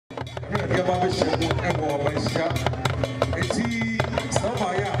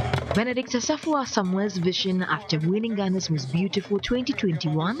Benedict Sarfoa Samuel's vision after winning Ghana's Most Beautiful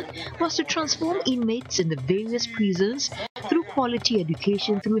 2021 was to transform inmates in the various prisons through quality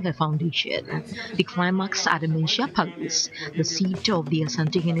education through her foundation. The climax at the Manhyia Palace, the seat of the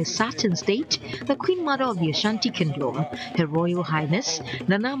Asantehene Satin State, the Queen Mother of the Ashanti Kingdom, Her Royal Highness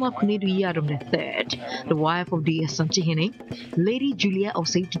Nana Makunedu Yarum III, the wife of the Asantehene, Lady Julia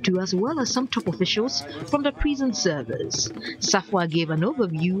Osei-Tutu, as well as some top officials from the prison service. Sarfoa gave an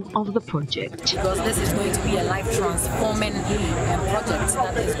overview of the project. Because this is going to be a life-transforming project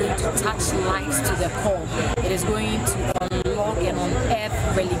that is going to touch lives to the core. It is going to unlock and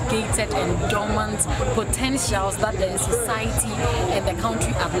unearth relegated and dormant potentials that the society and the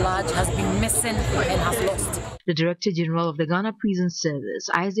country at large has been missing and has lost. The Director General of the Ghana Prison Service,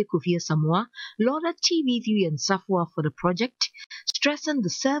 Isaac Kofi Samoa, lauded TV3 and Sarfoa for the project, stressing the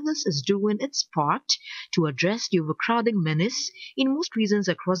service is doing its part to address the overcrowding menace in most prisons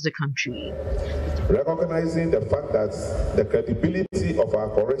across the country. Recognizing the fact that the credibility of our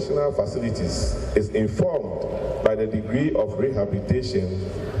correctional facilities is informed by the degree of rehabilitation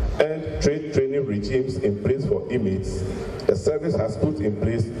and trade training regimes in place for inmates, the service has put in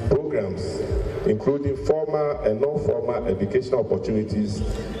place programs including formal and non-formal educational opportunities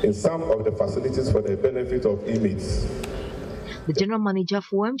in some of the facilities for the benefit of inmates. The General Manager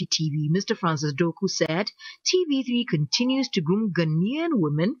for MGTV, Mr. Francis Doku, said TV3 continues to groom Ghanaian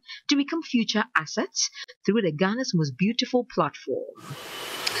women to become future assets through the Ghana's Most Beautiful platform.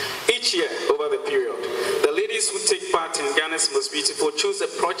 Each year over the period, the ladies who take part in Ghana's Most Beautiful choose a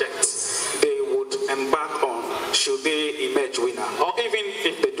project they would embark on should they emerge winner, or even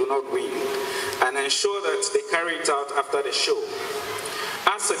if they do not win, and ensure that they carry it out after the show.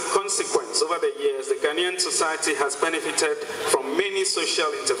 As a consequence, over the years, the Ghanaian society has benefited from many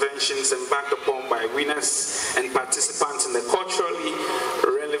social interventions embarked upon by winners and participants in the culturally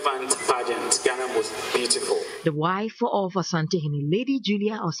relevant pageant, Ghana Most Beautiful. The wife of Asantehene, Lady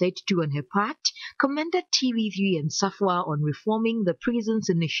Julia Osei-Tutu, on her part, commended TV3 and Sarfoa on reforming the prisons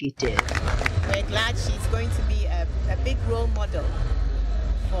initiative. We're glad she's going to be a big role model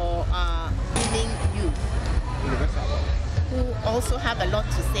for our healing youth, who also have a lot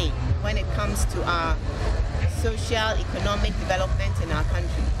to say when it comes to our social, economic development in our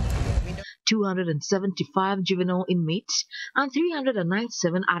country. 275 juvenile inmates and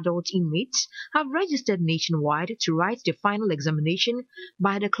 397 adult inmates have registered nationwide to write their final examination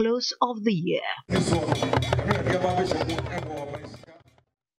by the close of the year.